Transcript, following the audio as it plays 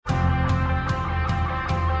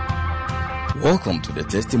Welcome to the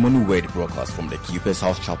Testimony Word broadcast from the Keepers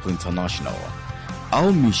House Chapel International.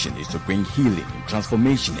 Our mission is to bring healing,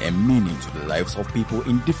 transformation, and meaning to the lives of people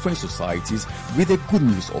in different societies with the good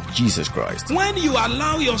news of Jesus Christ. When you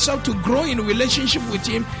allow yourself to grow in relationship with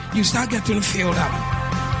Him, you start getting filled up.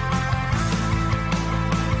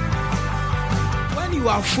 When you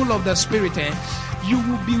are full of the Spirit, you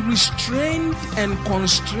will be restrained and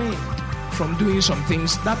constrained from doing some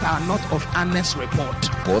things that are not of honest report.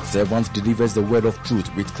 God's servant delivers the word of truth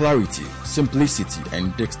with clarity, simplicity,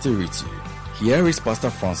 and dexterity. Here is Pastor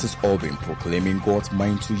Francis Albin proclaiming God's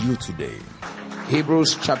mind to you today.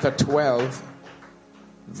 Hebrews chapter 12,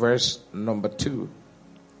 verse number 2.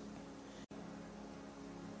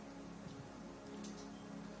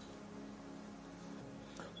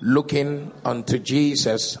 Looking unto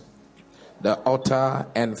Jesus, the author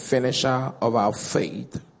and finisher of our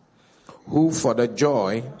faith, who for the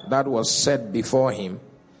joy that was set before him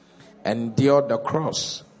endured the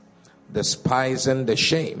cross, despising the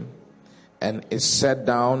shame, and is set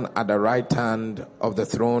down at the right hand of the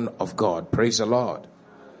throne of God. Praise the Lord.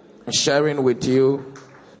 Sharing with you,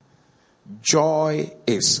 joy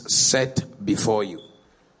is set before you.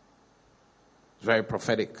 Very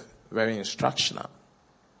prophetic, very instructional.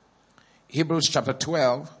 Hebrews chapter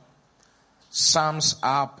 12 sums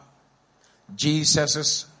up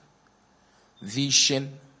Jesus's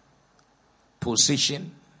vision,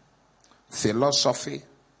 position, philosophy,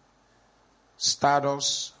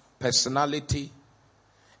 status, personality.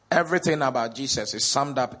 Everything about Jesus is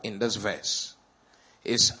summed up in this verse.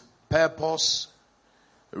 His purpose,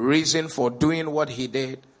 reason for doing what he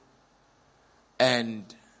did, and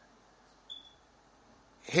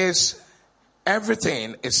his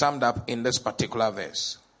everything is summed up in this particular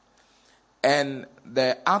verse. And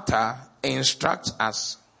the author instructs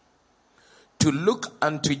us to look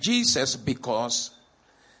unto Jesus because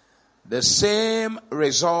the same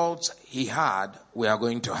results he had, we are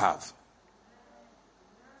going to have.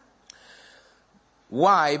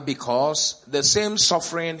 Why? Because the same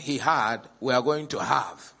suffering he had, we are going to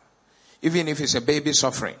have. Even if it's a baby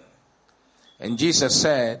suffering. And Jesus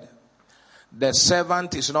said, the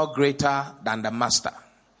servant is not greater than the master.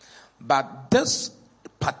 But this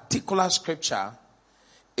particular scripture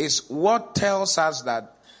is what tells us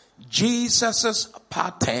that Jesus'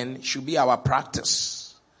 pattern should be our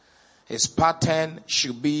practice. His pattern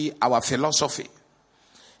should be our philosophy.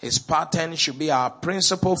 His pattern should be our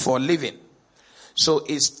principle for living. So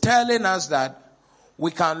it's telling us that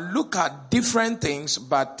we can look at different things,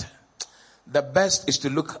 but the best is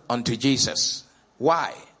to look unto Jesus.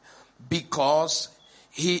 Why? Because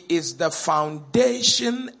he is the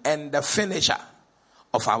foundation and the finisher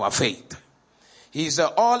of our faith. He's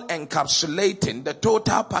the all-encapsulating, the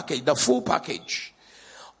total package, the full package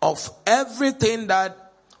of everything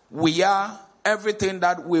that we are, everything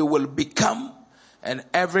that we will become, and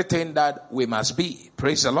everything that we must be.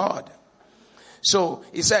 Praise the Lord. So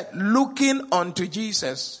he said, looking unto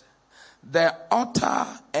Jesus, the author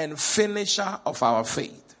and finisher of our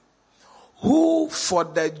faith, who for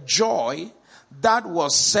the joy that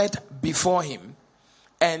was set before him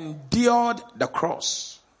endured the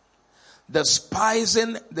cross,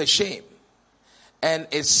 despising the shame, and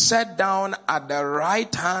is set down at the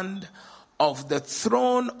right hand of the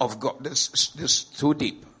throne of God. This is too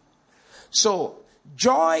deep. So,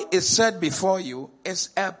 joy is set before you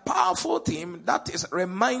is a powerful theme that is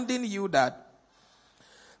reminding you that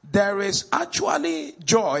there is actually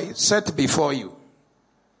joy set before you.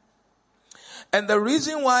 And the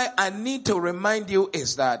reason why I need to remind you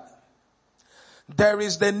is that there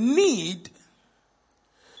is the need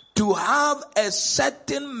to have a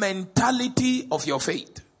certain mentality of your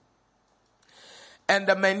faith. And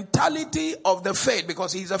the mentality of the faith,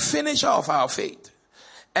 because he's a finisher of our faith.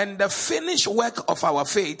 And the finished work of our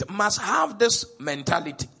faith must have this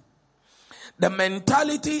mentality. The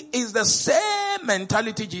mentality is the same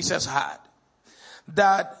mentality Jesus had.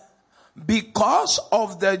 That because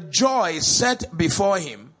of the joy set before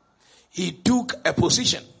him, he took a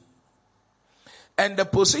position. And the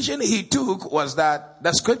position he took was that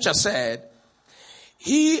the scripture said,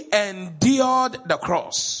 he endured the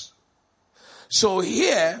cross. So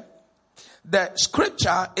here, the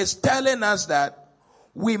scripture is telling us that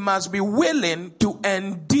we must be willing to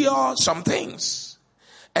endure some things.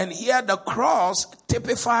 And here the cross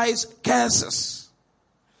typifies curses.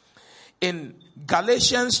 In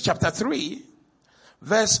Galatians chapter 3,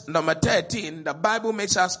 verse number 13, the Bible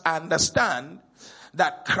makes us understand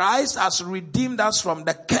that Christ has redeemed us from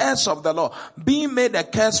the curse of the law, being made a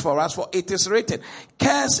curse for us, for it is written,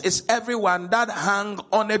 curse is everyone that hung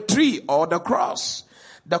on a tree or the cross.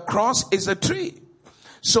 The cross is a tree.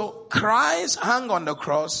 So Christ hung on the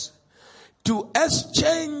cross to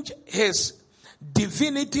exchange his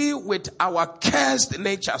divinity with our cursed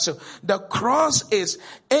nature. So the cross is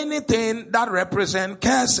anything that represents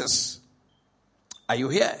curses. Are you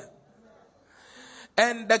here?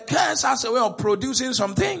 And the curse has a way of producing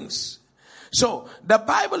some things. So the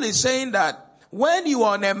Bible is saying that when you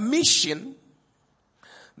are on a mission,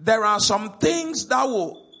 there are some things that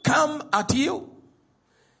will come at you.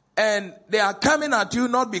 And they are coming at you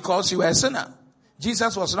not because you are a sinner.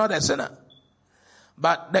 Jesus was not a sinner.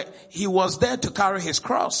 But he was there to carry his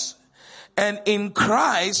cross. And in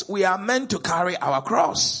Christ, we are meant to carry our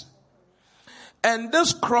cross. And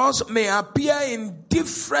this cross may appear in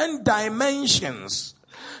different dimensions.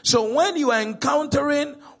 So when you are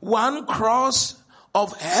encountering one cross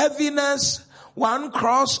of heaviness, one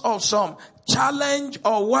cross of some challenge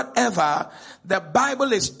or whatever, the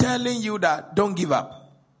Bible is telling you that don't give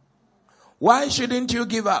up. Why shouldn't you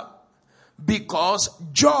give up? Because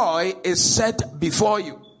joy is set before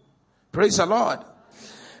you. Praise the Lord.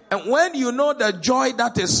 And when you know the joy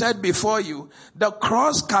that is set before you, the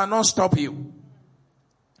cross cannot stop you.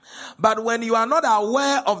 But when you are not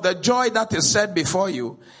aware of the joy that is set before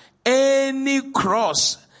you, any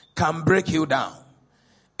cross can break you down.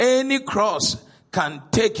 Any cross can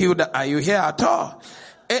take you down. Are you here at all?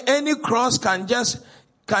 Any cross can just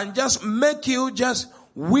make you just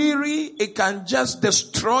weary. It can just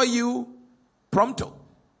destroy you pronto.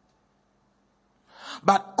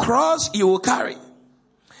 But cross you will carry.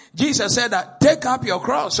 Jesus said that take up your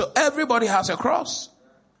cross. So everybody has a cross.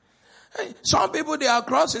 Some people, their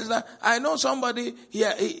cross is that I know somebody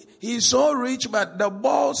here, he's so rich, but the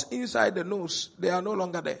balls inside the nose, they are no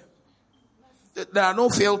longer there. There are no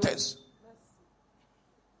filters.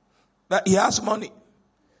 But he has money.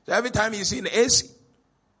 So every time he's in AC,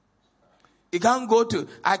 he can't go to,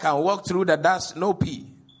 I can walk through the dust, no pee.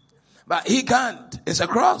 But he can't. It's a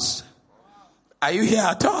cross. Are you here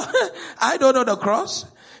at all? I don't know the cross.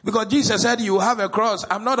 Because Jesus said you have a cross.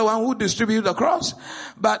 I'm not the one who distributes the cross.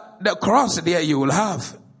 But the cross there you will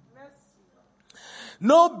have.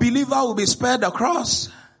 No believer will be spared the cross.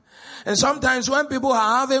 And sometimes when people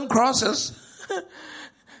are having crosses,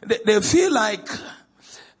 they feel like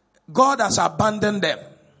God has abandoned them.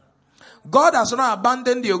 God has not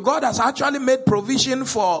abandoned you. God has actually made provision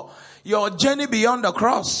for your journey beyond the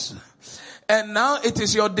cross. And now it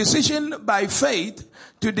is your decision by faith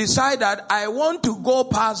to decide that I want to go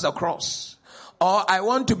past the cross, or I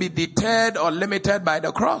want to be deterred or limited by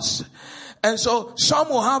the cross. And so some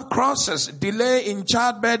will have crosses, delay in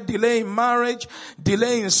childbirth, delay in marriage,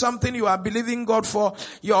 delay in something you are believing God for.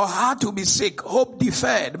 Your heart will be sick. Hope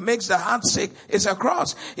deferred makes the heart sick. It's a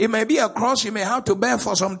cross. It may be a cross you may have to bear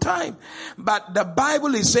for some time. But the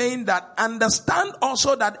Bible is saying that understand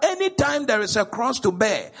also that anytime there is a cross to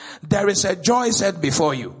bear, there is a joy set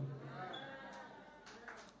before you.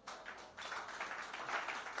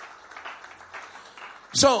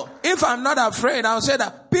 So, if I'm not afraid, I'll say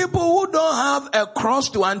that people who don't have a cross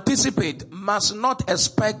to anticipate must not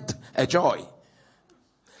expect a joy.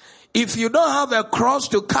 If you don't have a cross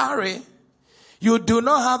to carry, you do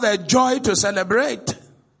not have a joy to celebrate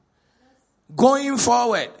going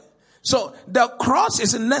forward. So, the cross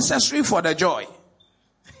is necessary for the joy.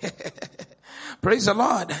 Praise the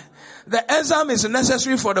Lord. The exam is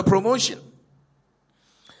necessary for the promotion.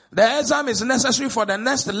 The exam is necessary for the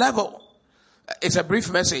next level. It's a brief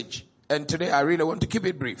message, and today I really want to keep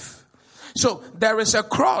it brief. So there is a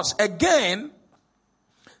cross. Again,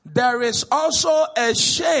 there is also a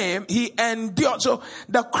shame he endured. So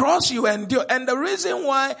the cross you endure. And the reason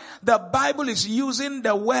why the Bible is using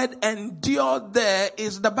the word endure there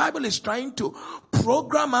is the Bible is trying to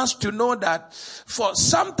program us to know that for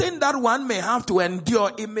something that one may have to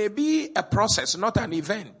endure, it may be a process, not an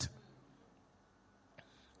event.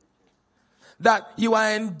 That you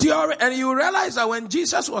are enduring, and you realize that when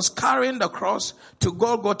Jesus was carrying the cross to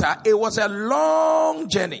Golgotha, it was a long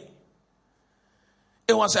journey.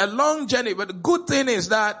 It was a long journey, but the good thing is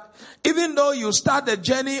that even though you start the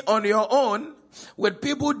journey on your own, with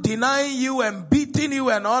people denying you and beating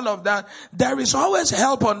you and all of that, there is always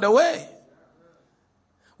help on the way.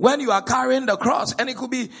 When you are carrying the cross, and it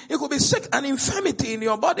could be sick and infirmity in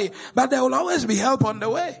your body, but there will always be help on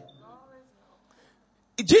the way.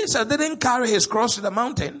 Jesus didn't carry his cross to the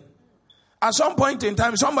mountain. At some point in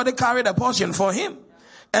time, somebody carried a portion for him.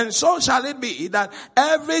 And so shall it be that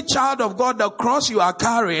every child of God, the cross you are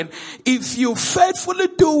carrying, if you faithfully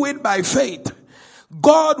do it by faith,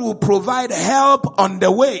 God will provide help on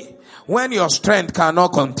the way when your strength cannot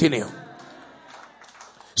continue.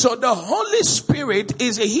 So the Holy Spirit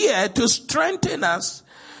is here to strengthen us,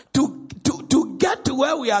 to get to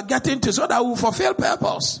where we are getting to so that we fulfill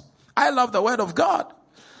purpose. I love the word of God.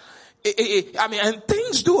 And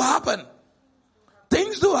things do happen.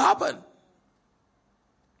 Things do happen.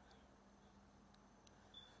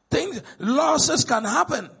 Losses can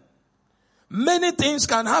happen. Many things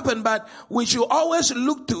can happen, but we should always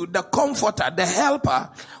look to the comforter, the helper,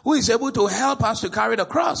 who is able to help us to carry the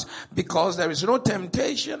cross. Because there is no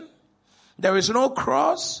temptation, there is no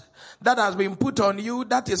cross that has been put on you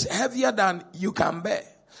that is heavier than you can bear.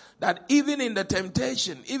 That even in the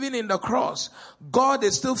temptation, even in the cross, God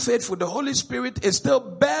is still faithful. The Holy Spirit is still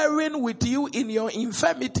bearing with you in your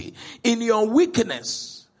infirmity, in your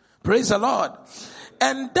weakness. Praise the Lord.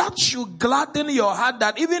 And that should gladden your heart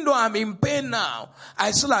that even though I'm in pain now, I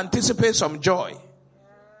still anticipate some joy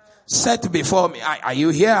set before me. Are you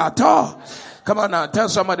here at all? Come on now, tell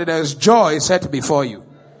somebody there's joy set before you.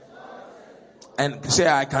 And say,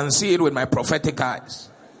 I can see it with my prophetic eyes.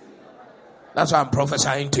 That's why I'm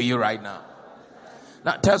prophesying to you right now.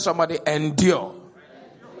 Now tell somebody, endure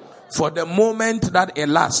for the moment that it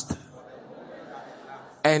lasts.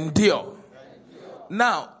 Endure.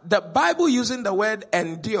 Now, the Bible using the word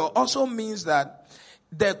endure also means that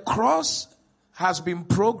the cross has been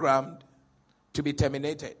programmed to be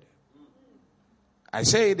terminated. I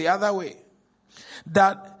say it the other way.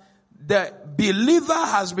 That the believer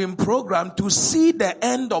has been programmed to see the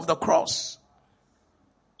end of the cross.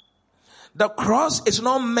 The cross is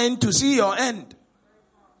not meant to see your end.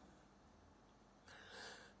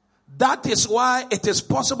 That is why it is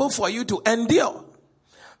possible for you to endure.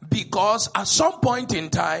 Because at some point in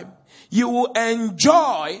time, you will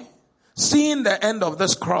enjoy seeing the end of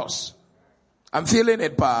this cross. I'm feeling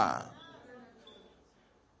it, pa.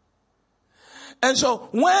 And so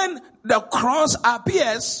when the cross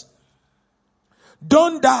appears,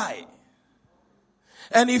 don't die.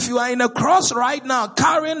 And if you are in a cross right now,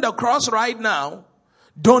 carrying the cross right now,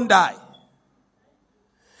 don't die.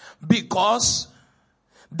 Because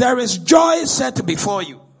there is joy set before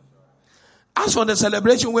you. As for the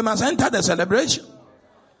celebration, we must enter the celebration.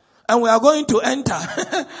 And we are going to enter.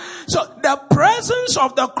 So the presence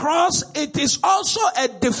of the cross, it is also a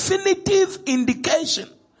definitive indication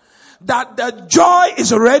that the joy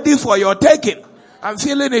is ready for your taking. I'm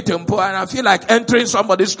feeling it, and I feel like entering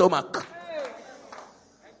somebody's stomach.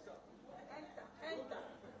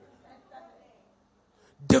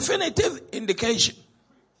 Definitive indication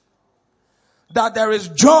that there is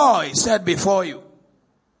joy set before you.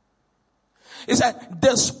 He said,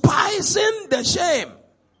 despising the shame.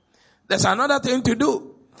 There's another thing to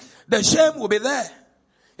do. The shame will be there.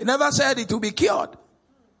 He never said it will be cured.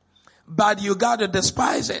 But you got to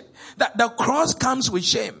despise it. That the cross comes with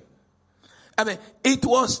shame. It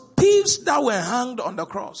was thieves that were hanged on the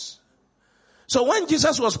cross. So when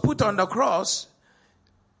Jesus was put on the cross,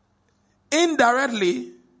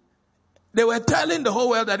 indirectly, they were telling the whole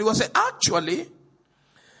world that he was actually,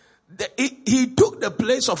 he took the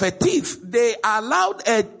place of a thief. They allowed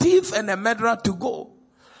a thief and a murderer to go.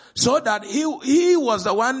 So that he was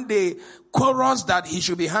the one they chorused that he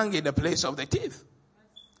should be hung in the place of the thief.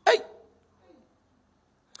 Hey.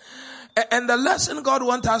 And the lesson God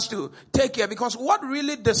wants us to take here, because what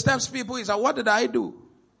really disturbs people is that, what did I do?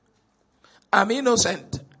 I'm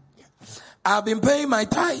innocent. I've been paying my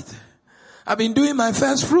tithe. I've been doing my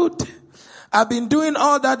first fruit. I've been doing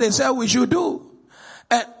all that they said we should do.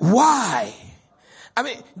 Why?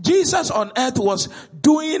 Jesus on earth was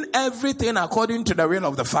doing everything according to the will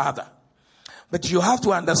of the Father. But you have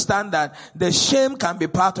to understand that the shame can be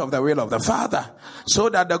part of the will of the Father, so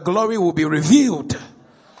that the glory will be revealed.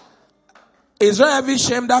 It's not every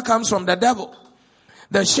shame that comes from the devil.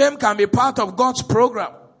 The shame can be part of God's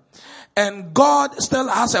program. And God still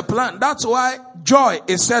has a plan. That's why joy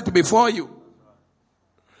is set before you.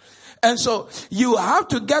 And so you have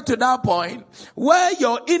to get to that point where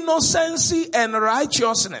your innocency and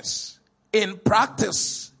righteousness in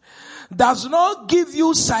practice does not give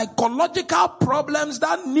you psychological problems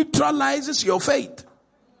that neutralizes your faith.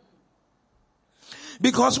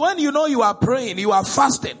 Because when you know you are praying, you are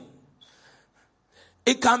fasting,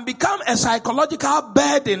 it can become a psychological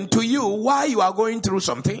burden to you while you are going through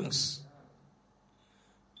some things.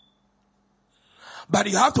 But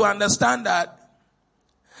you have to understand that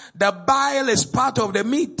the bile is part of the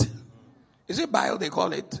meat. Is it bile they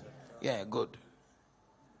call it? Yeah, good.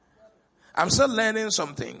 I'm still learning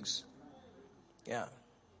some things. Yeah.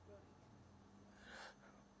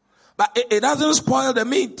 But it doesn't spoil the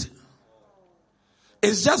meat.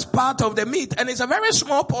 It's just part of the meat. And it's a very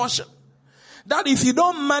small portion that, if you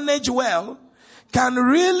don't manage well, can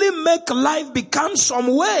really make life become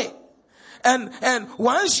some way. And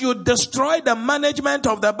once you destroy the management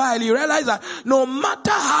of the bile, you realize that no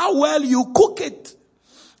matter how well you cook it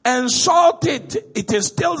and salt it, it is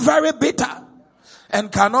still very bitter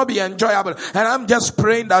and cannot be enjoyable. And I'm just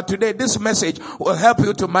praying that today this message will help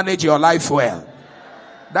you to manage your life well.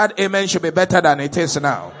 That amen should be better than it is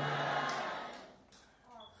now.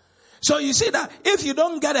 So you see that if you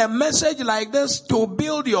don't get a message like this to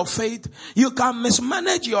build your faith, you can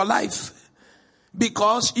mismanage your life,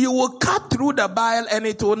 because you will cut through the bile and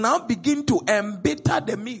it will now begin to embitter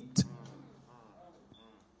the meat.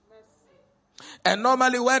 And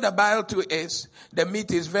normally where the bile too is, the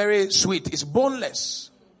meat is very sweet. It's boneless.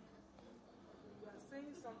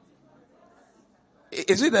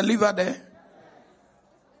 Is it the liver there?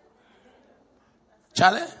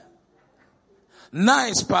 Charlie?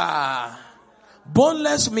 Nice pa.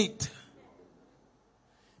 Boneless meat.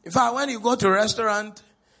 In fact, when you go to a restaurant,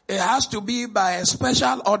 it has to be by a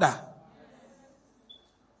special order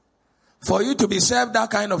for you to be served that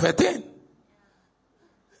kind of a thing.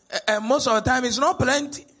 And most of the time it's not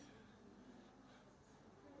plenty.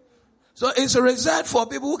 So it's reserved for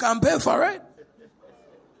people who can pay for it.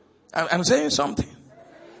 I'm saying something.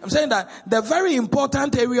 I'm saying that the very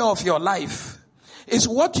important area of your life is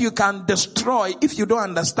what you can destroy if you don't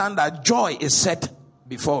understand that joy is set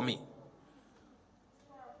before me.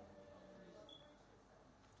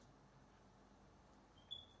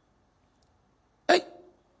 Hey.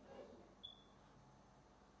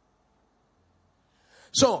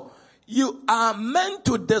 So, you are meant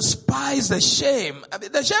to despise the shame. I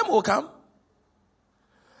mean, the shame will come,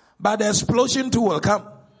 but the explosion too will come.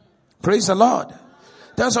 Praise the Lord.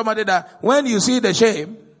 Tell somebody that when you see the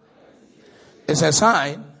shame, it's a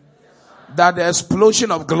sign that the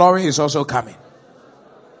explosion of glory is also coming.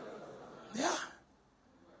 Yeah.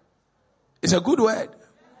 It's a good word.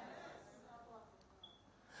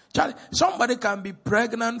 Charlie, somebody can be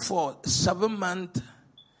pregnant for 7 months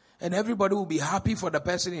and everybody will be happy for the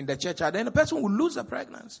person in the church, and then the person will lose the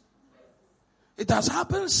pregnancy. It has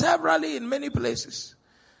happened severally in many places.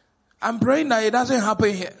 I'm praying that it doesn't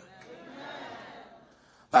happen here.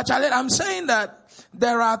 But Charlie, I'm saying that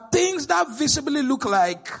there are things that visibly look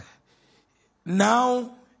like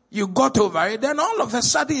now you got over it. Then all of a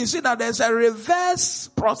sudden you see that there's a reverse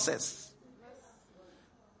process.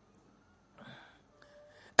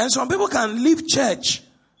 And some people can leave church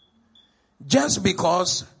just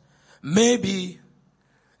because maybe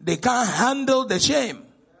they can't handle the shame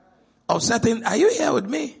of certain. Are you here with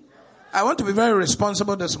me? I want to be very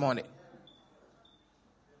responsible this morning.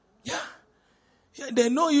 Yeah. They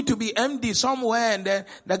know you to be MD somewhere and then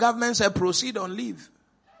the government said proceed on leave.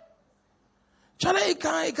 Charlie,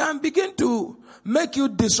 it can begin to make you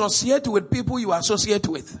dissociate with people you associate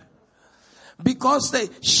with. Because the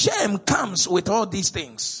shame comes with all these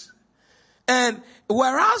things. And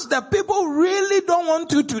whereas the people really don't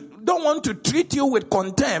want to treat you with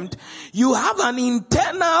contempt, you have an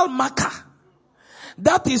internal marker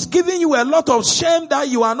that is giving you a lot of shame that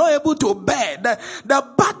you are not able to bear.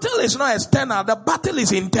 The battle is not external. The battle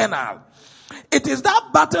is internal. It is that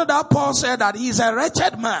battle that Paul said that he is a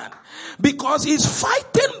wretched man because he's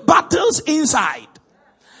fighting battles inside.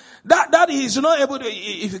 That he is not able to,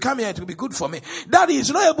 if you come here, it will be good for me. That he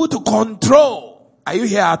is not able to control. Are you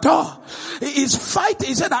here at all? He's fighting.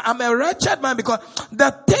 He said, I'm a wretched man because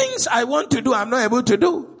the things I want to do, I'm not able to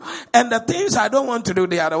do. And the things I don't want to do,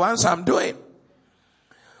 they are the ones I'm doing.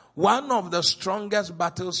 One of the strongest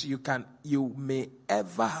battles you may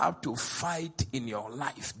ever have to fight in your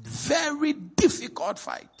life, very difficult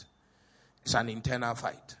fight, it's an internal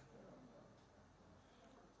fight.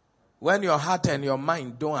 When your heart and your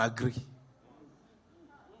mind don't agree,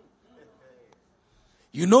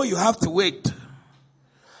 you know you have to wait,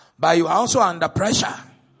 but you are also under pressure.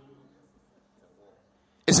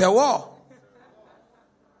 It's a war.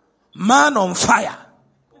 Man on fire.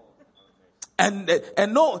 And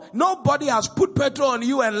nobody has put petrol on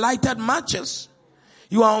you and lighted matches.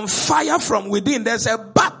 You are on fire from within. There's a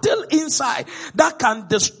battle inside that can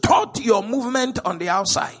distort your movement on the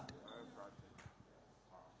outside.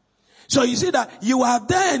 So you see that you are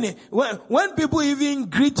there. When people even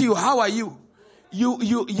greet you, how are you?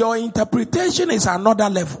 Your interpretation is another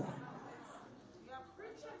level.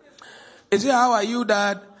 Is it how are you,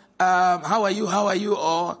 Dad? How are you?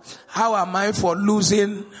 Or how am I for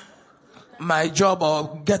losing my job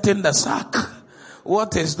or getting the sack?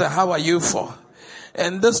 What is the how are you for?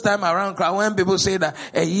 And this time around, when people say that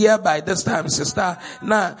a year by this time, sister,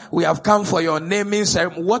 now we have come for your naming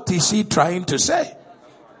ceremony, what is she trying to say?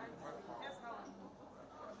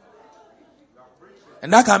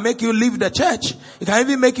 And that can make you leave the church. It can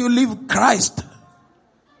even make you leave Christ.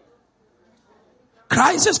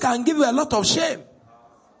 Crisis can give you a lot of shame.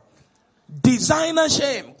 Designer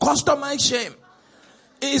shame, customized shame.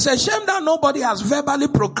 It's a shame that nobody has verbally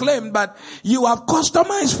proclaimed, but you have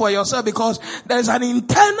customized for yourself because there's an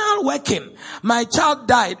internal working. My child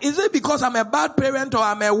died. Is it because I'm a bad parent, or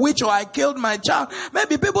I'm a witch, or I killed my child?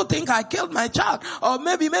 Maybe people think I killed my child, or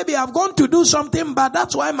maybe I've gone to do something bad.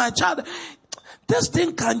 That's why my child. This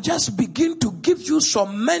thing can just begin to give you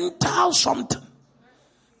some mental something.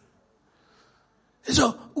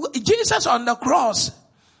 So Jesus on the cross,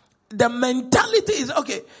 the mentality is,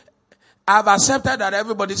 okay, I've accepted that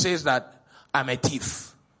everybody says that I'm a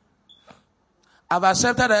thief. I've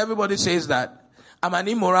accepted that everybody says that I'm an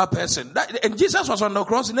immoral person. And Jesus was on the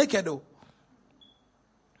cross naked though.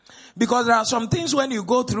 Because there are some things when you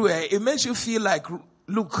go through it makes you feel like,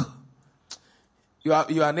 look, you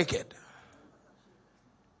are naked.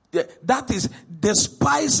 Yeah, that is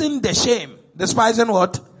despising the shame. Despising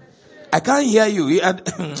what? I can't hear you. The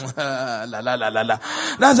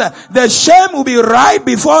shame will be right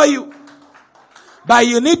before you. But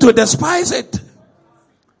you need to despise it.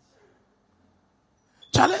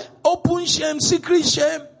 Charlie, open shame, secret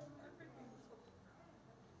shame.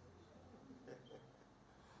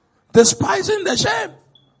 Despising the shame.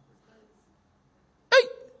 Hey.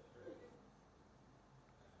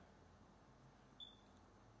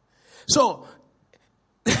 So,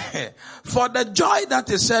 for the joy that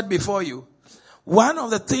is set before you, one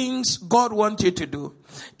of the things God wants you to do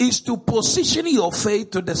is to position your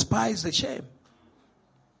faith to despise the shame.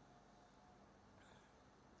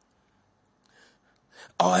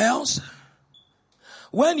 Or else,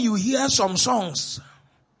 when you hear some songs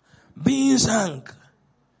being sung,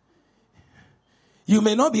 you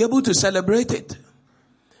may not be able to celebrate it.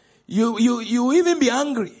 You even be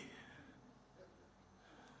angry.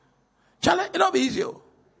 Charlie, it'll not be easy.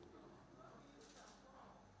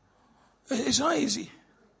 It's not easy.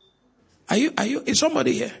 Are you, is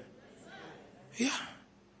somebody here? Yeah.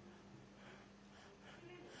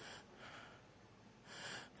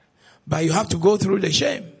 But you have to go through the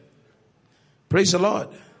shame. Praise the Lord.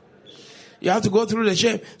 You have to go through the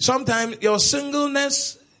shame. Sometimes your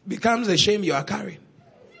singleness becomes the shame you are carrying.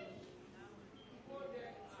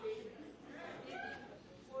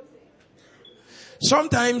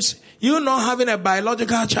 Sometimes you not having a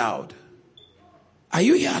biological child. Are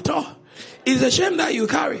you here at all? It's a shame that you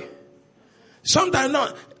carry. Sometimes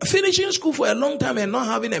not finishing school for a long time and not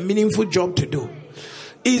having a meaningful job to do.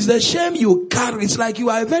 It's the shame you carry. It's like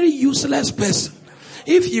you are a very useless person.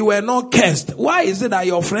 If you were not cursed, why is it that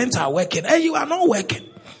your friends are working and you are not working?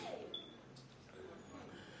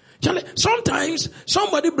 Charlie, sometimes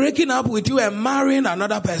somebody breaking up with you and marrying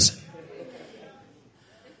another person.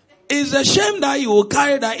 It's a shame that you will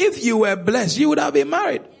carry that. If you were blessed, you would have been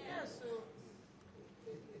married.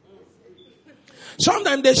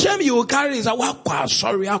 Sometimes the shame you will carry is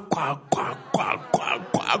sorry. In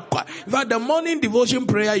fact, the morning devotion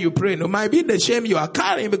prayer you pray, it might be the shame you are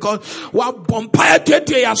carrying because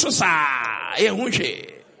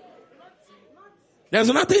there's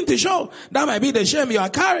nothing to show. That might be the shame you are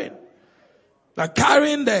carrying. But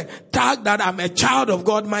carrying the tag that I'm a child of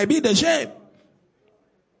God might be the shame.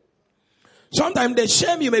 Sometimes the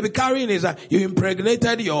shame you may be carrying is that you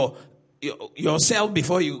impregnated yourself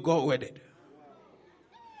before you got wedded.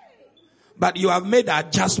 But you have made the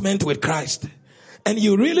adjustment with Christ. And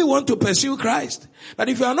you really want to pursue Christ. But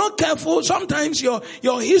if you are not careful, sometimes your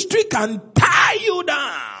history can tie you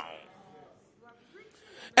down.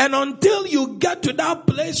 And until you get to that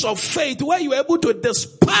place of faith where you're able to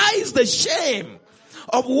despise the shame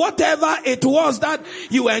of whatever it was that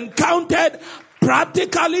you encountered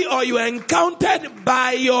practically or you encountered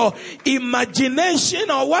by your imagination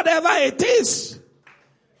or whatever it is,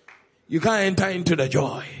 you can't enter into the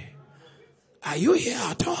joy. Are you here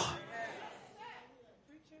at all?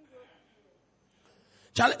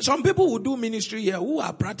 Some people who do ministry here who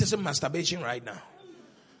are practicing masturbation right now.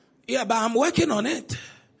 Yeah, but I'm working on it.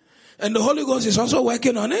 And the Holy Ghost is also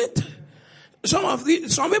working on it.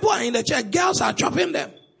 Some people are in the church, girls are chopping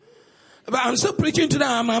them. But I'm still preaching to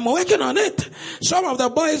them. I'm working on it. Some of the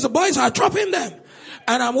boys are chopping them.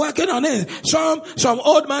 And I'm working on it. Some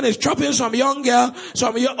old man is chopping some young girl.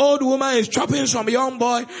 Some old woman is chopping some young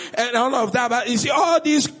boy. And all of that. But you see, all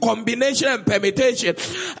these combination and permutation.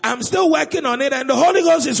 I'm still working on it. And the Holy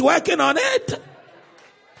Ghost is working on it.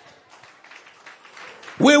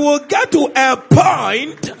 We will get to a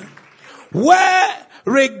point where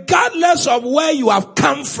regardless of where you have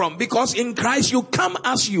come from, because in Christ you come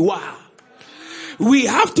as you are, we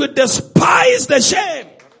have to despise the shame.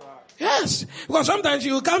 Yes, because sometimes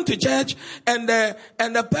you come to church and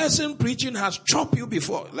the person preaching has chopped you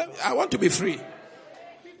before. I want to be free.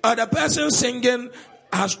 Or the person singing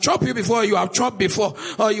has chopped you before, you have chopped before.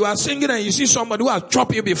 Or you are singing and you see somebody who has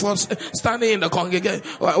chopped you before standing in the congregation.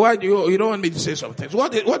 Why do you don't want me to say something?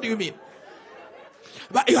 What do you mean?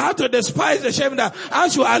 But you have to despise the shame that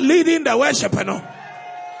as you are leading the worship,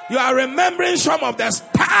 you are remembering some of the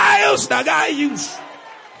styles that guy used.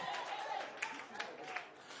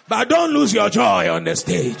 But don't lose your joy on the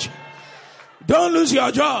stage. Don't lose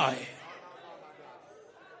your joy.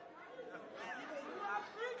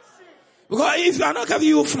 Because if you are not careful,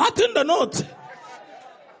 you flatten the note.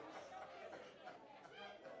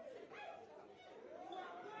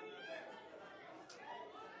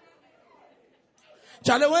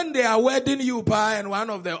 Charlie, when they are wedding you, Pa, and one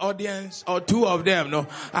of the audience, or two of them,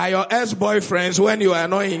 are your ex-boyfriends when you are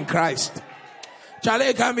not in Christ. Charlie,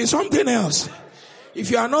 it can be something else. If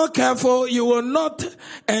you are not careful, you will not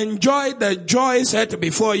enjoy the joy set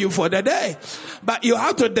before you for the day. But you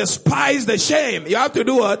have to despise the shame. You have to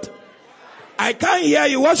do what? I can't hear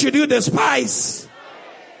you. What should you despise?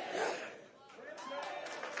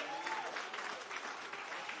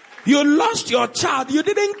 You lost your child. You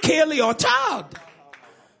didn't kill your child.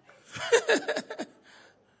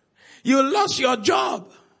 You lost your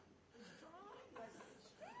job.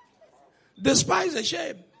 Despise the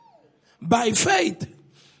shame. By faith,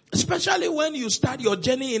 especially when you start your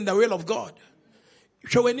journey in the will of God.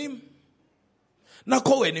 Showing him. Not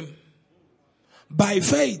calling him. By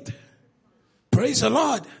faith. Praise the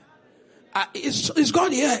Lord. Is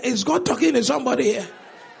God here? Is God talking to somebody here?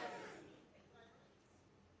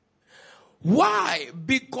 Why?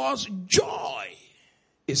 Because joy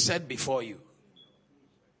is set before you.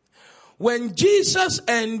 When Jesus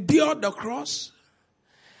endured the cross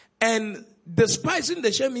and despising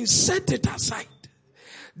the shame, he set it aside.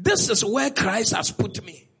 This is where Christ has put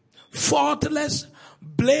me. Faultless,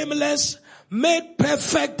 blameless, made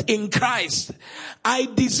perfect in Christ. I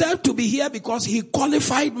deserve to be here because he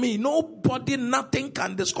qualified me. Nobody, nothing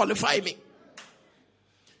can disqualify me.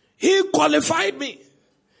 He qualified me.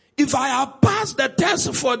 If I have passed the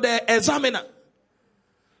test for the examiner,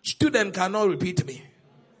 student cannot repeat me.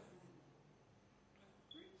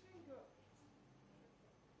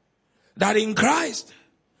 That in Christ,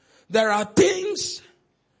 there are things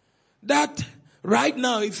that right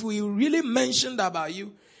now, if we really mentioned about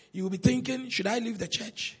you, you will be thinking, should I leave the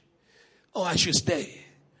church? Or I should stay?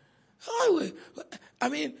 I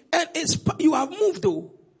mean, and you have moved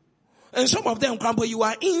though. And some of them, you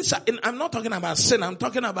are inside. And I'm not talking about sin. I'm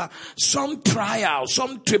talking about some trial,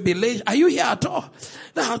 some tribulation. Are you here at all?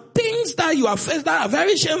 There are things that you have faced that are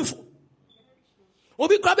very shameful.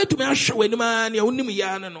 Obi krabe to me asho eni man ya unim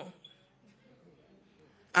ya no.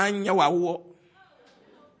 Anya wawo.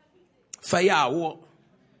 Fire wo.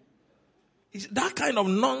 It's that kind of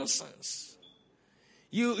nonsense.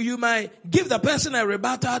 You might give the person a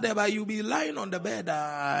rebuttal there, but you'll be lying on the bed,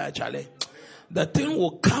 Charlie. The thing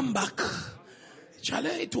will come back. Charlie,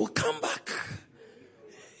 it will come back.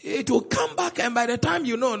 It will come back, and by the time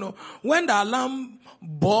you know, when the alarm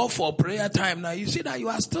bell for prayer time, now you see that you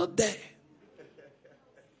are still there.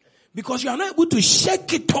 Because you are not able to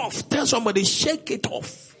shake it off. Tell somebody, shake it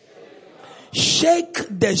off. Shake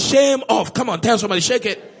the shame off. Come on, tell somebody, shake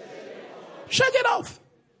it. Shake it off.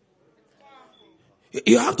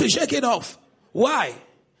 You have to shake it off. Why?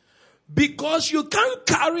 Because you can't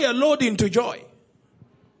carry a load into joy.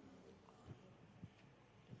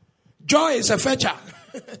 Joy is a fetcher.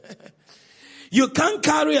 You can't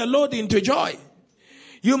carry a load into joy.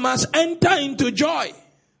 You must enter into joy.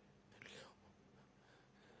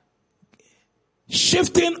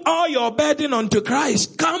 Shifting all your burden onto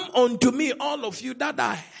Christ. Come unto me, all of you that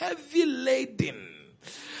are heavy laden.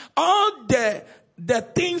 All the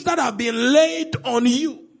things that have been laid on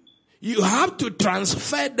you, you have to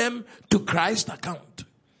transfer them to Christ's account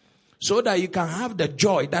so that you can have the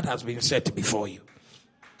joy that has been set before you.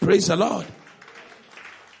 Praise the Lord.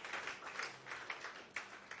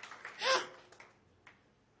 Yeah.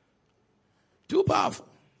 Too powerful.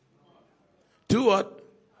 Too what?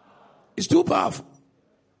 It's too powerful.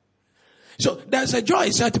 So there's a joy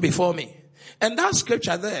set before me. And that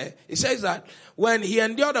scripture there, it says that when he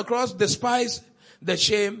endured the cross, despised the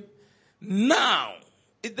shame, now,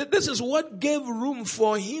 this is what gave room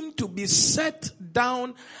for him to be set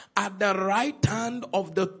down at the right hand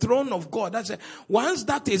of the throne of God. That's it. Once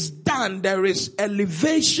that is done, there is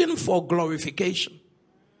elevation for glorification.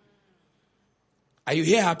 Are you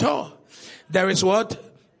here at all? There is what?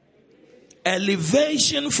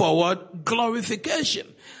 Elevation for what? Glorification.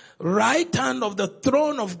 Right hand of the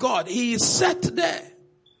throne of God. He is set there.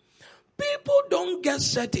 People don't get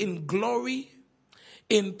set in glory,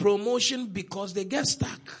 in promotion, because they get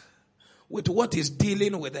stuck. with what is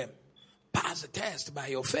dealing with them. Pass the test by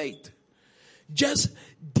your faith. Just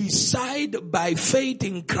decide by faith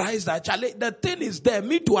in Christ that the thing is there.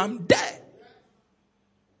 Me too, I'm there.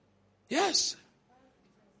 Yes.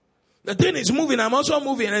 The thing is moving, I'm also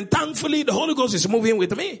moving. And thankfully, the Holy Ghost is moving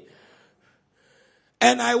with me.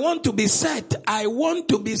 And I want to be set. I want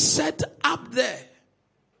to be set up there.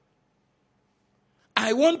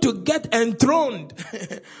 I want to get enthroned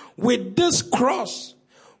with this cross,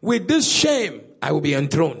 with this shame. I will be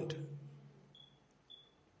enthroned.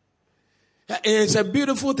 It's a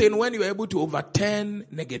beautiful thing when you're able to overturn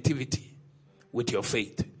negativity with your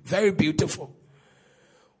faith. Very beautiful.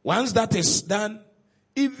 Once that is done,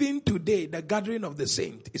 even today, the gathering of the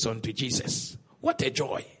saints is unto Jesus. What a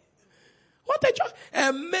joy. What a joy.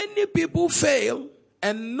 And many people fail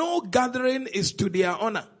and no gathering is to their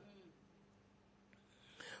honor.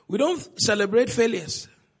 We don't celebrate failures.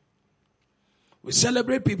 We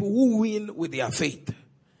celebrate people who win with their faith.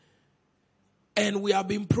 And we have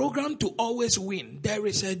been programmed to always win. There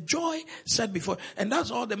is a joy set before. And that's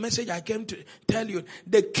all the message I came to tell you.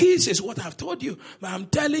 The keys is what I've told you. But I'm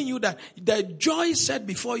telling you that the joy set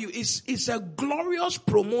before you is a glorious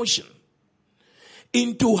promotion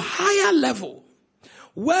into higher level.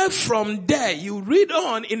 Where from there, you read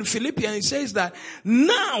on in Philippians, it says that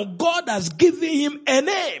now God has given him a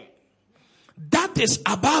name that is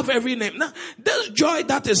above every name. Now, this joy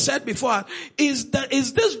that is set before us is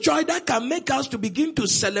this joy that can make us to begin to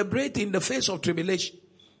celebrate in the face of tribulation.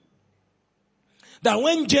 That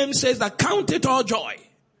when James says that count it all joy,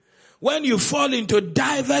 when you fall into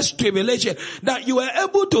diverse tribulation, that you are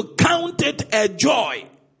able to count it a joy.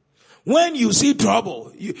 When you see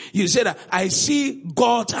trouble, you say that I see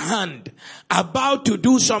God's hand about to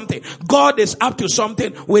do something. God is up to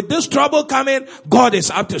something. With this trouble coming, God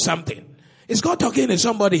is up to something. Is God talking to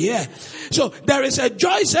somebody here? So there is a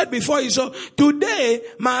joy set before you. So today,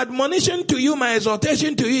 my admonition to you, my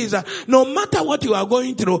exhortation to you is that no matter what you are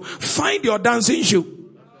going through, find your dancing shoe.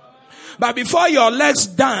 But before your legs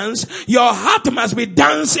dance, your heart must be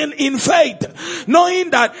dancing in faith, knowing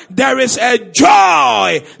that there is a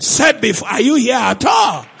joy set before. Are you here at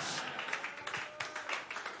all?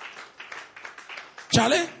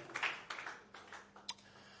 Charlie?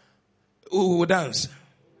 Who will dance?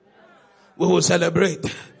 We will celebrate.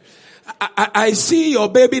 I see your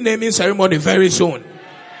baby naming ceremony very soon.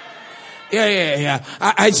 Yeah.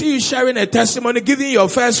 I see you sharing a testimony, giving your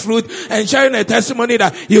first fruit and sharing a testimony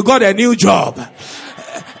that you got a new job.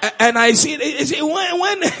 And I see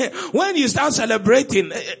when you start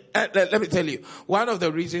celebrating, let me tell you, one of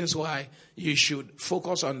the reasons why you should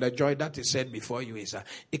focus on the joy that is set before you is that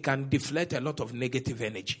it can deflect a lot of negative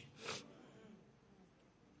energy.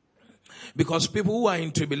 Because people who are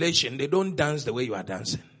in tribulation, they don't dance the way you are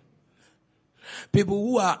dancing. People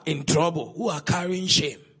who are in trouble, who are carrying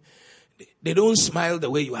shame, they don't smile the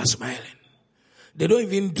way you are smiling. They don't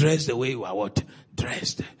even dress the way you are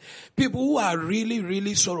dressed. People who are really,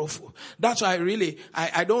 really sorrowful. That's why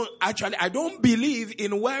I don't believe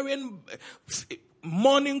in wearing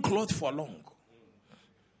mourning clothes for long.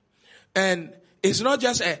 And it's not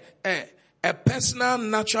just a personal,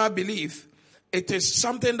 natural belief. It is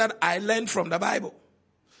something that I learned from the Bible.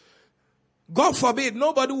 God forbid,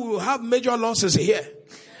 nobody will have major losses here.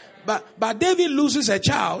 But David loses a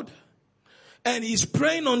child and he's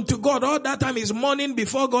praying unto God. All that time he's mourning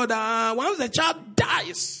before God. Once the child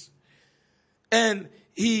dies and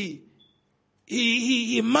he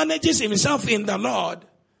manages himself in the Lord,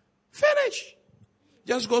 finish.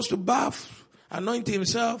 Just goes to bath, anoint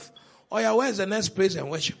himself. Oh yeah, where's the next praise and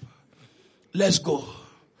worship? Let's go.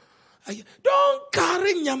 Don't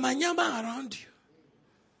carry nyama around you.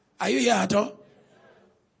 Are you here at all?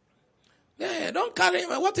 Yeah, don't carry.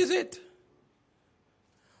 What is it?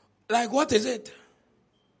 Like, what is it?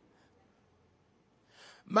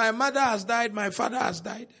 My mother has died. My father has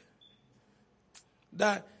died.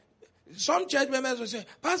 That some church members will say,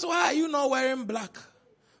 Pastor, why are you not wearing black?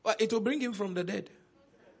 Well, it will bring him from the dead.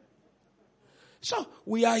 So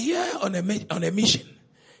we are here on a mission.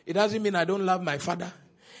 It doesn't mean I don't love my father.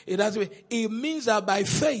 It means that by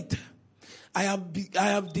faith, I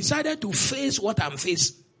have decided to face what I'm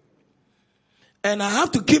facing. And I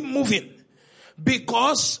have to keep moving.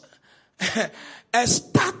 Because a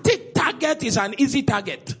static target is an easy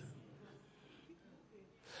target.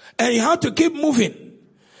 And you have to keep moving.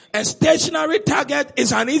 A stationary target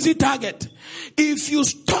is an easy target. If you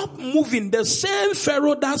stop moving, the same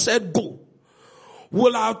Pharaoh that said go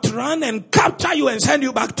will outrun and capture you and send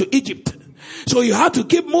you back to Egypt. So you have to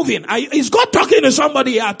keep moving. Is God talking to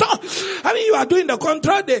somebody here? I mean, you are doing the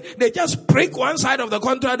contract. They just break one side of the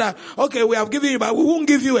contract that, okay, we have given you, but we won't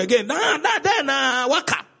give you again.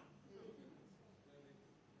 Waka.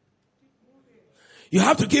 You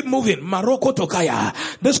have to keep moving. Maroko Tokaya.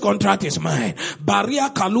 This contract is mine.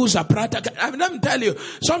 Baria Kaluza Prata. Let me tell you,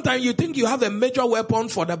 sometimes you think you have a major weapon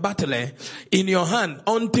for the battle in your hand.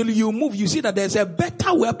 Until you move, you see that there's a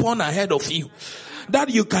better weapon ahead of you that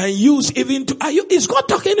you can use even to, is God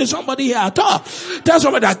talking to somebody here at all? Tell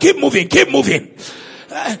somebody that keep moving, keep moving.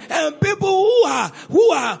 And people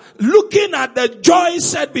who are looking at the joy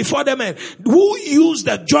set before them and who use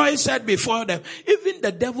the joy set before them, even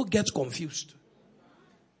the devil gets confused.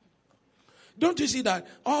 Don't you see that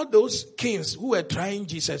all those kings who were trying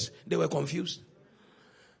Jesus, they were confused?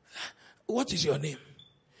 What is your name?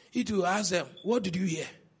 He will ask them, what did you hear?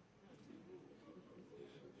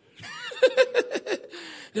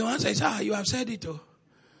 The one says, you have said it.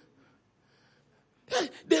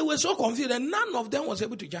 They were so confused and none of them was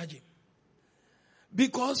able to judge him.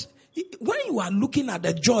 Because when you are looking at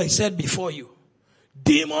the joy set before you,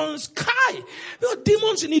 demons cry.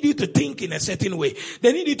 Demons need you to think in a certain way.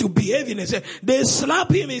 They need you to behave in a certain way. They slap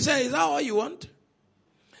him. He says, is that all you want?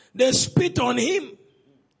 They spit on him.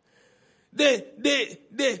 They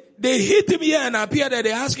hit him here and appear that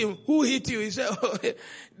they ask him, who hit you? He said, oh,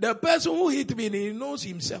 the person who hit me, he knows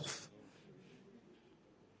himself.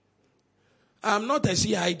 I'm not a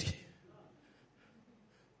CID.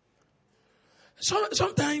 So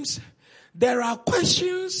sometimes there are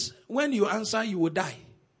questions when you answer, you will die.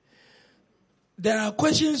 There are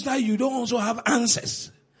questions that you don't also have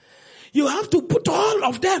answers. You have to put all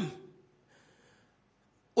of them.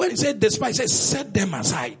 When he said despise, he said set them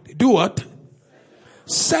aside. Do what?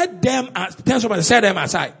 Set them aside. Tell somebody, set them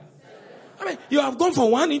aside. I mean, you have gone from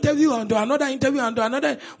one interview onto another interview onto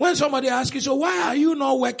another. When somebody asks you, so why are you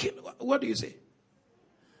not working? What do you say?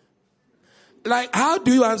 Like, how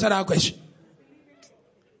do you answer that question?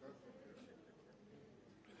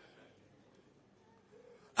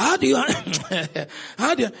 How do you,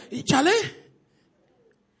 Charlie?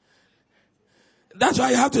 That's why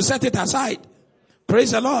you have to set it aside. Praise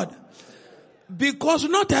the Lord. Because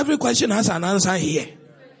not every question has an answer here.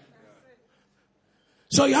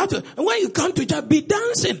 So you have to, when you come to church, be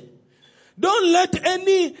dancing. Don't let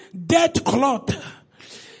any dead cloth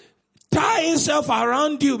tie itself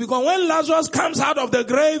around you. Because when Lazarus comes out of the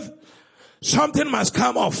grave, something must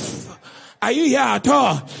come off. Are you here at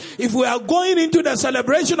all? If we are going into the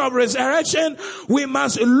celebration of resurrection, we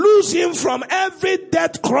must lose him from every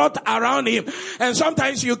death cloth around him. And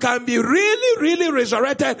sometimes you can be really, really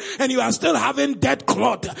resurrected and you are still having death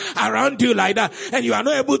cloth around you like that. And you are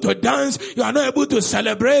not able to dance. You are not able to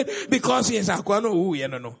celebrate because he is a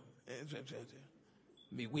no.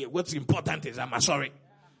 What's important is I'm sorry.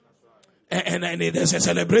 And there's a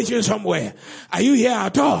celebration somewhere. Are you here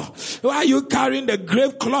at all? Why are you carrying the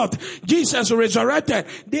grave cloth? Jesus resurrected.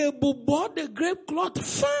 They bought the grave cloth.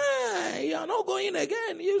 Fine. You are not going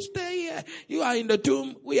again. You stay here. You are in the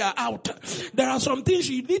tomb. We are out. There are some things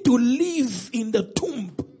you need to leave in the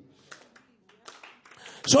tomb,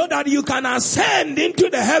 so that you can ascend into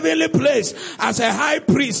the heavenly place as a high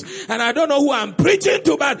priest. And I don't know who I'm preaching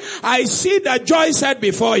to, but I see that joy set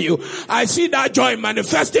before you. I see that joy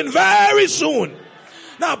manifesting very soon.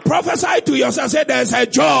 Now prophesy to yourself. Say there's a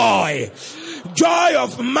joy. Joy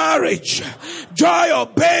of marriage. Joy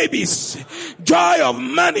of babies. Joy of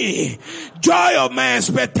money. Joy of my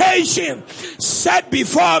expectation set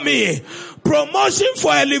before me. Promotion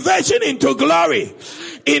for elevation into glory.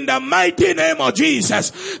 In the mighty name of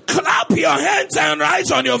Jesus, clap your hands and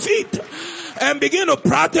rise on your feet and begin to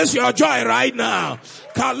practice your joy right now.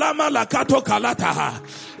 Kalama lakato kalataha.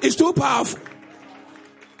 It's too powerful.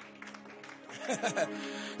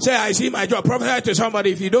 Say, I see my joy. Prophesy to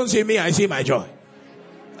somebody. If you don't see me, I see my joy.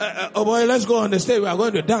 Oh boy, let's go on the stage. We are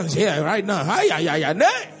going to dance here right now. Hey,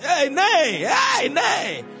 nay.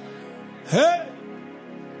 Hey.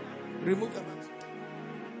 Remove the mask.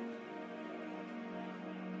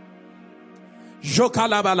 You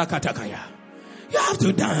have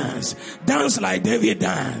to dance. Dance like David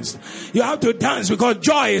danced. You have to dance because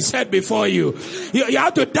joy is set before you. You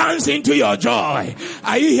have to dance into your joy.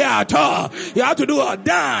 Are you here at all? You have to do a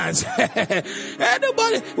dance.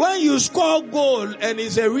 Anybody, when you score goal and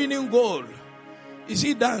it's a winning goal, you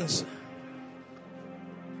see dance.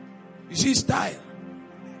 You see style.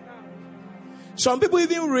 Some people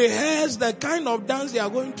even rehearse the kind of dance they are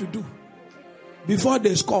going to do before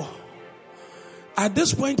they score. At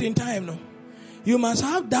this point in time, no, you must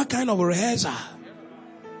have that kind of rehearsal.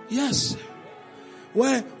 Yes.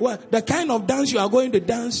 When the kind of dance you are going to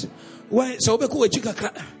dance, when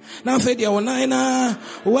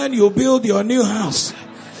you build your new house.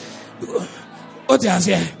 What you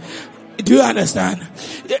say? Do you understand?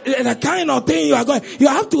 The kind of thing you are going, you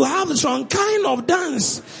have to have some kind of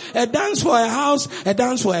dance. A dance for a house, a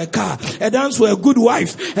dance for a car, a dance for a good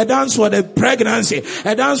wife, a dance for the pregnancy,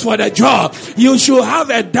 a dance for the job. You should have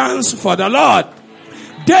a dance for the Lord.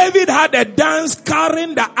 David had a dance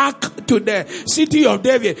carrying the ark to the city of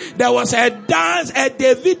David. There was a dance, a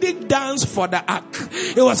Davidic dance for the ark.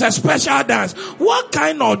 It was a special dance. What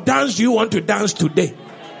kind of dance do you want to dance today?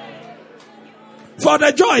 For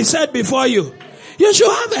the joy set before you. You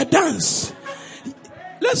should have a dance.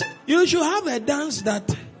 Listen, you should have a dance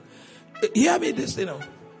that, hear me this thing now.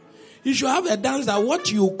 You should have a dance that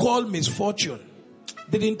what you call misfortune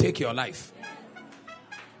didn't take your life.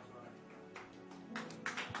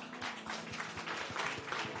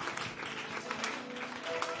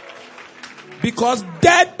 Because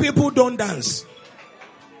dead people don't dance.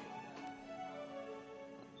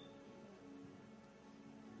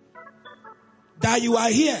 That you are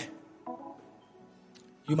here,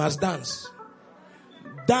 you must dance.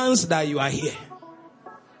 Dance that you are here.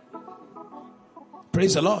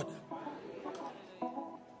 Praise the Lord.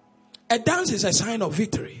 A dance is a sign of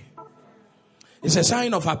victory. It's a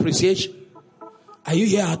sign of appreciation. Are you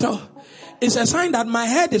here at all? It's a sign that my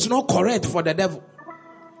head is not correct for the devil.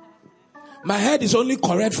 My head is only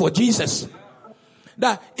correct for Jesus.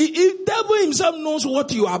 That if devil himself knows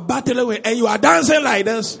what you are battling with and you are dancing like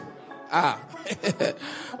this,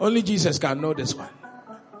 only Jesus can know this one.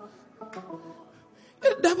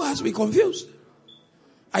 The devil has to be confused.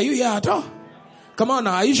 Are you here at all? Come on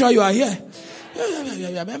now, are you sure you are here?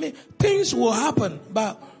 Yeah. I mean, things will happen,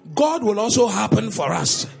 but God will also happen for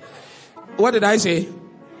us. What did I say?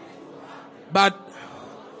 But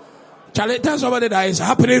Charlie, tell somebody that it's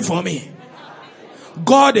happening for me.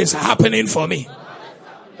 God is happening for me.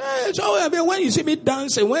 So I mean, when you see me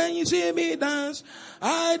dancing,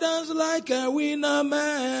 I dance like a winner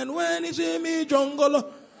man. When you see me jungle,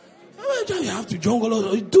 you have to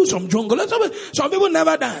jungle, do some jungle. Some people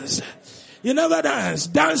never dance. You never dance.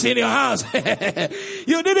 Dance in your house.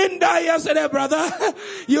 You didn't die yesterday, brother.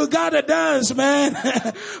 You gotta dance, man.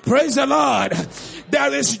 Praise the Lord.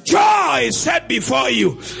 There is joy set before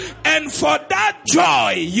you. And for that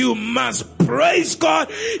joy, you must praise God.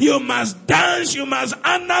 You must dance. You must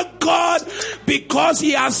honor God because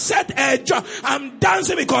He has set a joy. I'm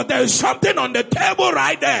dancing because there is something on the table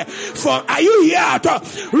right there. Are you here at all?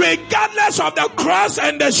 Regardless of the cross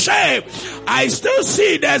and the shame, I still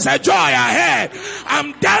see there's a joy ahead.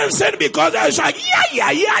 I'm dancing because there's like, yeah.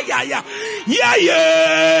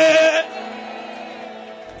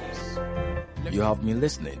 You have been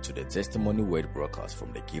listening to the Testimony Word broadcast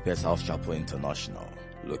from the Keeper's House Chapel International,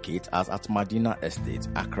 located at Medina Estate,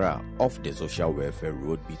 Accra, off the Social Welfare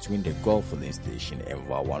Road between the Gulf Filling Station and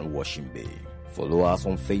Vawan Washing Bay. Follow us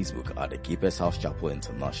on Facebook at the Keeper's House Chapel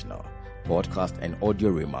International, podcast and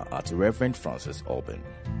audio rema at Reverend Francis Alban.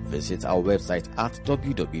 Visit our website at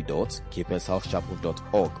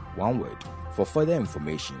www.keepershousechapel.org, one word. For further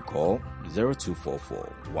information, call 0244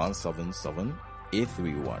 177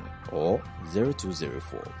 831 or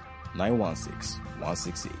 0204 916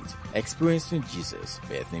 168. Experiencing Jesus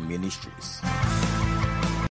Birthing Ministries.